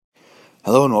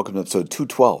Hello and welcome to episode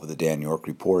 212 of the Dan York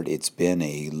Report. It's been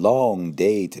a long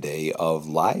day today of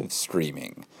live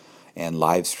streaming and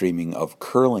live streaming of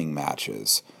curling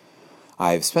matches.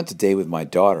 I've spent the day with my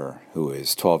daughter, who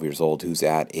is 12 years old, who's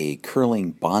at a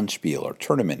curling Bonspiel or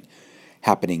tournament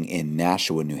happening in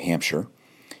Nashua, New Hampshire.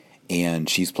 And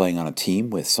she's playing on a team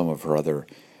with some of her other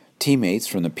teammates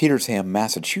from the Petersham,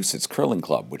 Massachusetts Curling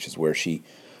Club, which is where she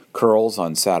curls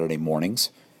on Saturday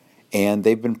mornings. And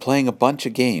they've been playing a bunch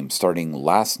of games starting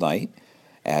last night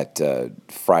at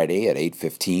Friday at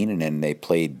 8:15, and then they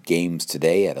played games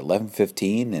today at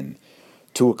 11:15 and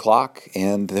 2 o'clock,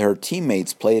 and their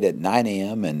teammates played at 9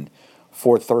 a.m. and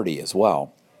 4:30 as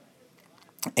well.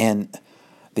 And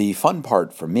the fun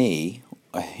part for me,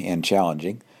 and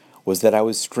challenging, was that I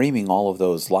was streaming all of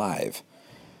those live.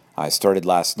 I started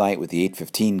last night with the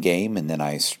 8:15 game, and then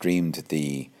I streamed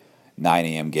the 9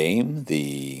 a.m. game,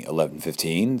 the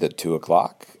 11:15, the 2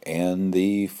 o'clock, and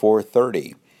the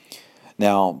 4:30.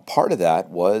 Now, part of that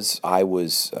was I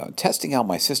was testing out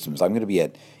my systems. I'm going to be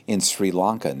in Sri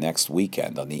Lanka next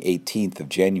weekend on the 18th of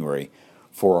January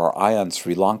for our Ion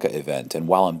Sri Lanka event. And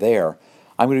while I'm there,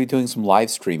 I'm going to be doing some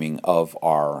live streaming of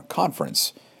our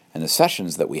conference and the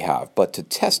sessions that we have. But to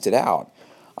test it out,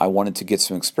 I wanted to get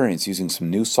some experience using some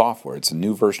new software. It's a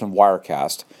new version of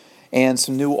Wirecast, and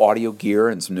some new audio gear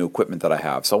and some new equipment that I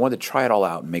have. So I wanted to try it all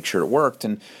out and make sure it worked.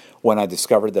 And when I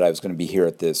discovered that I was going to be here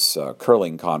at this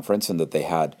curling conference and that they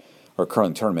had, or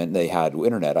curling tournament, and they had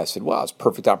internet, I said, wow, it's a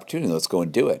perfect opportunity. Let's go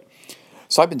and do it.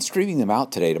 So I've been streaming them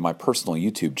out today to my personal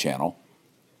YouTube channel.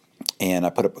 And I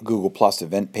put up a Google Plus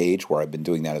event page where I've been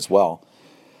doing that as well.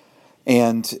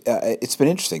 And it's been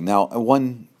interesting. Now,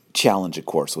 one challenge, of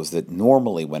course, was that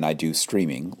normally when I do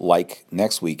streaming, like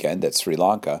next weekend at Sri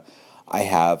Lanka, I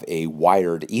have a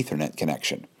wired Ethernet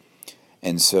connection.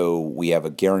 And so we have a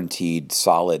guaranteed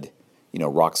solid,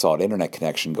 rock solid internet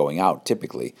connection going out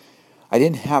typically. I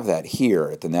didn't have that here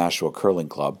at the Nashua Curling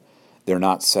Club. They're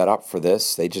not set up for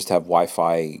this. They just have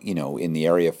Wi-Fi, in the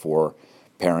area for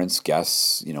parents,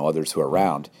 guests, others who are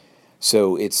around.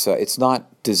 So it's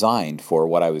not designed for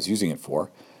what I was using it for,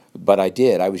 but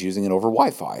I was using it over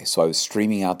Wi-Fi. So I was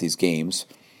streaming out these games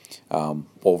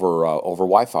over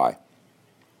Wi-Fi.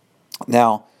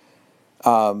 Now,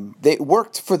 they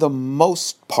worked for the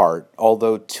most part,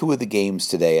 although two of the games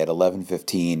today at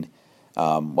 11:15,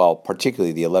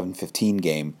 particularly the 11:15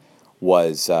 game,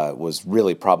 was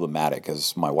really problematic.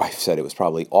 As my wife said, it was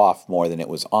probably off more than it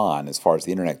was on as far as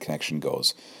the internet connection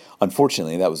goes.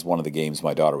 Unfortunately, that was one of the games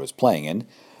my daughter was playing in,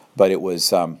 but it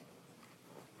was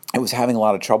having a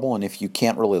lot of trouble. And if you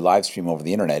can't really live stream over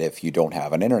the internet if you don't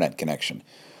have an internet connection,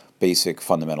 basic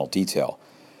fundamental detail.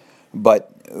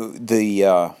 But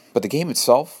the game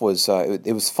itself was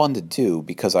it was fun to do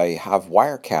because I have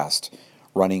Wirecast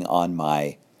running on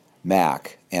my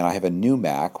Mac, and I have a new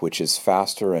Mac which is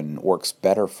faster and works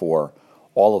better for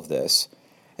all of this.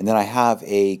 And then I have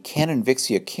a Canon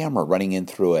Vixia camera running in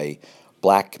through a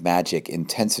Blackmagic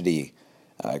Intensity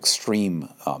Extreme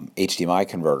HDMI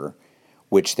converter,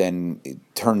 which then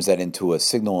turns that into a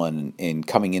signal and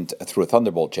coming in through a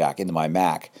Thunderbolt jack into my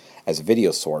Mac as a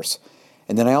video source.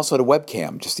 And then I also had a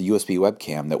webcam, just a USB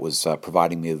webcam that was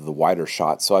providing me the wider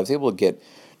shot. So I was able to get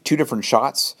two different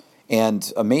shots,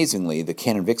 and amazingly, the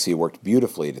Canon Vixia worked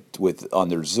beautifully on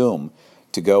their zoom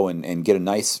to go and get a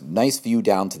nice view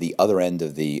down to the other end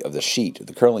of the sheet,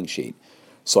 the curling sheet.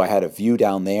 So I had a view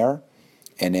down there,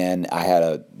 and then I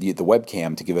had the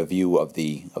webcam to give a view of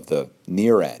the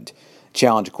near end.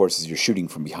 Challenge, of course, is you're shooting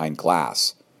from behind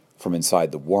glass, from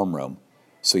inside the warm room.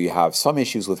 So you have some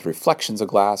issues with reflections of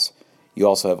glass. You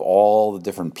also have all the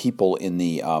different people in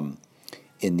the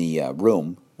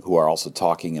room who are also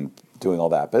talking and doing all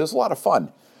that. But it was a lot of fun.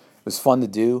 It was fun to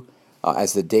do.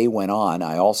 As the day went on,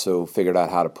 I also figured out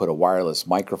how to put a wireless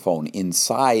microphone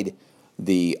inside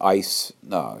the ice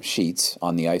sheets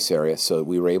on the ice area, so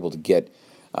we were able to get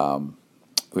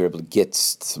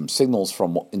some signals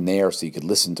from in there, so you could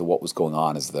listen to what was going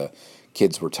on as the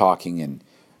kids were talking and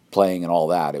playing and all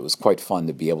that. It was quite fun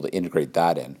to be able to integrate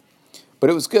that in. But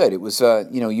it was good. It was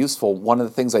useful. One of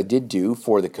the things I did do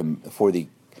for the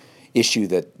issue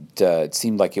that it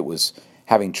seemed like it was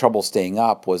having trouble staying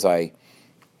up was I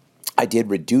did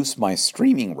reduce my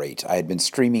streaming rate. I had been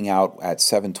streaming out at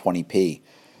 720p,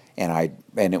 and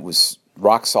it was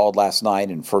rock solid last night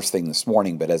and first thing this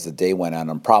morning. But as the day went on,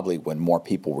 and probably when more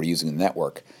people were using the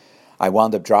network, I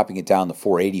wound up dropping it down to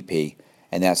 480p,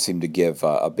 and that seemed to give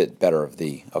a bit better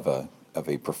of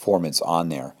a performance on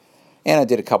there. And I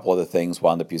did a couple other things,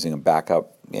 wound up using a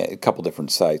backup, a couple different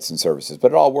sites and services,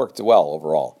 but it all worked well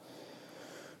overall.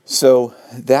 So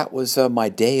that was my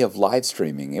day of live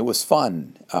streaming. It was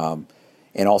fun.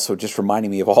 and also just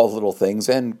reminding me of all the little things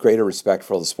and greater respect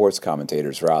for all the sports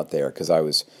commentators who are out there, because I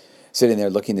was sitting there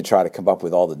looking to try to come up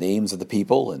with all the names of the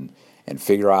people and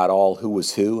figure out all who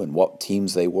was who and what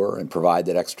teams they were and provide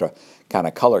that extra kind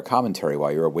of color commentary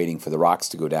while you were waiting for the Rocks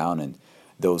to go down and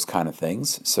those kind of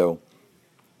things. So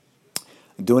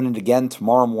I'm doing it again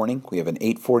tomorrow morning. We have an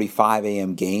 8:45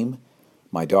 a.m. game.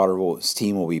 My daughter's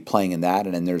team will be playing in that,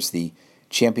 and then there's the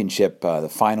championship, the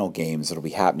final games that will be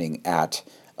happening at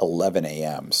 11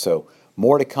 a.m. So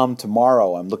more to come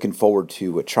tomorrow. I'm looking forward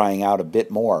to trying out a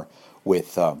bit more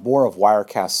with more of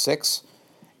Wirecast 6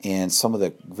 and some of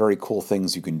the very cool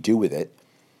things you can do with it,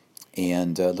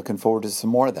 and looking forward to some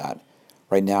more of that.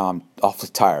 Right now I'm awfully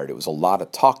tired. It was a lot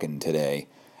of talking today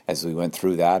as we went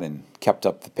through that and kept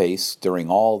up the pace during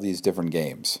all these different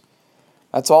games.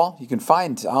 That's all.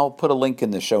 I'll put a link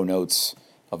in the show notes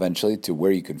eventually to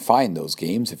where you can find those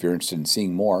games if you're interested in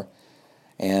seeing more.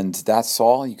 And that's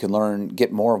all. You can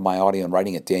get more of my audio and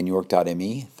writing at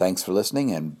danyork.me. Thanks for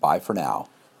listening, and bye for now.